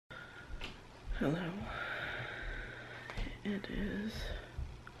Hello. It is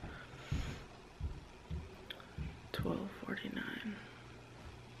 12:49.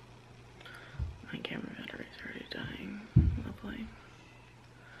 My camera battery's already dying. Lovely.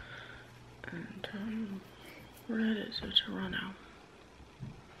 And we're headed to Toronto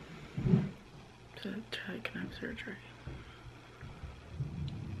to try to have surgery.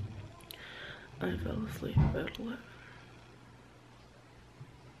 I fell asleep about 11.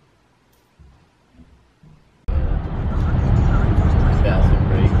 Bathroom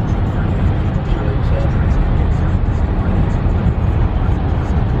break.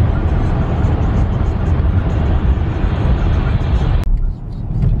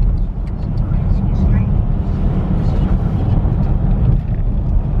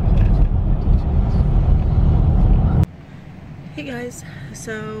 Hey guys,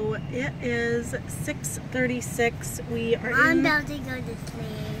 so it is 6:36. We are I'm about to go to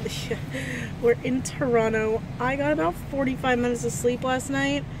sleep. We're in Toronto. I got about 45 minutes of sleep last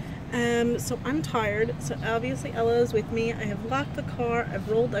night, so I'm tired. So obviously Ella is with me. I have locked the car.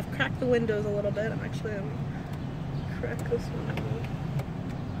 I've cracked the windows a little bit. I'm actually gonna crack this window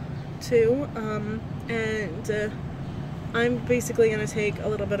too. And I'm basically gonna take a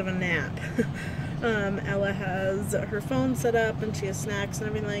little bit of a nap. Ella has her phone set up and she has snacks and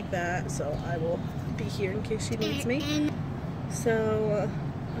everything like that, so I will be here in case she needs me. So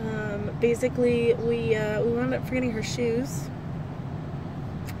basically we wound up forgetting her shoes.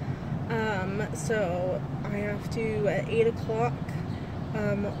 So I have to, at 8 o'clock,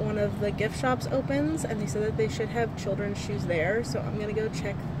 one of the gift shops opens and they said that they should have children's shoes there, so I'm gonna go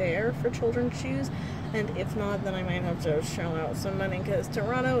check there for children's shoes. And if not, then I might have to shell out some money because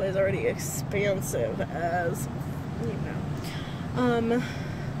Toronto is already expensive, as you know.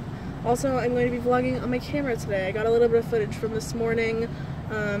 Also, I'm going to be vlogging on my camera today. I got a little bit of footage from this morning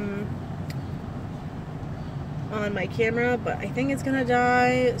on my camera, but I think it's gonna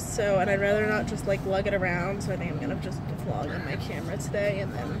die. So, and I'd rather not just like lug it around. So I think I'm gonna just vlog on my camera today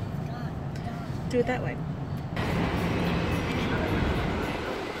and then do it that way.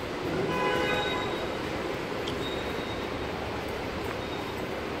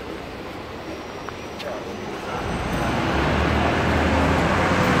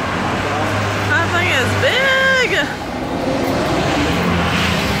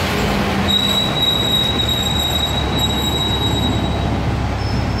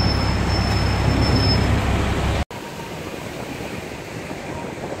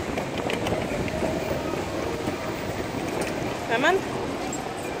 Come on.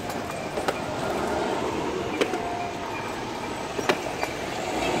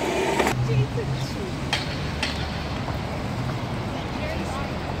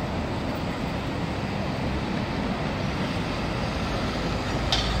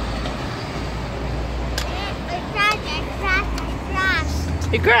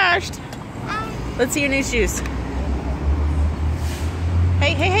 You crashed. Let's see your new shoes.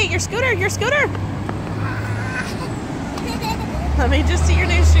 Hey, your scooter, your scooter. Let me just see your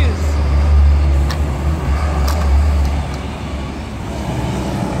new shoes.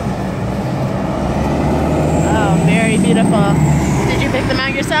 Oh, very beautiful. Did you pick them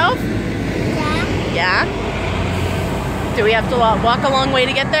out yourself? Yeah. Yeah? Do we have to walk a long way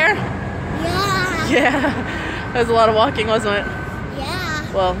to get there? Yeah. Yeah. That was a lot of walking, wasn't it?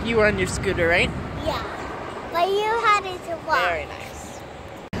 Yeah. Well, you were on your scooter, right? Yeah. But you had it to walk. Very nice.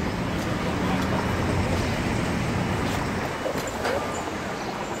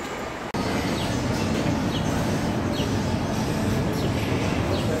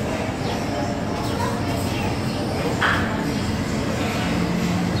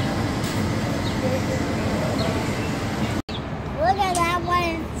 Look at that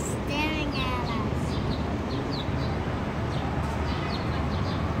one staring at us.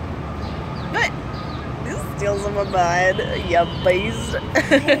 But this steals of a bud. Yeah, beast.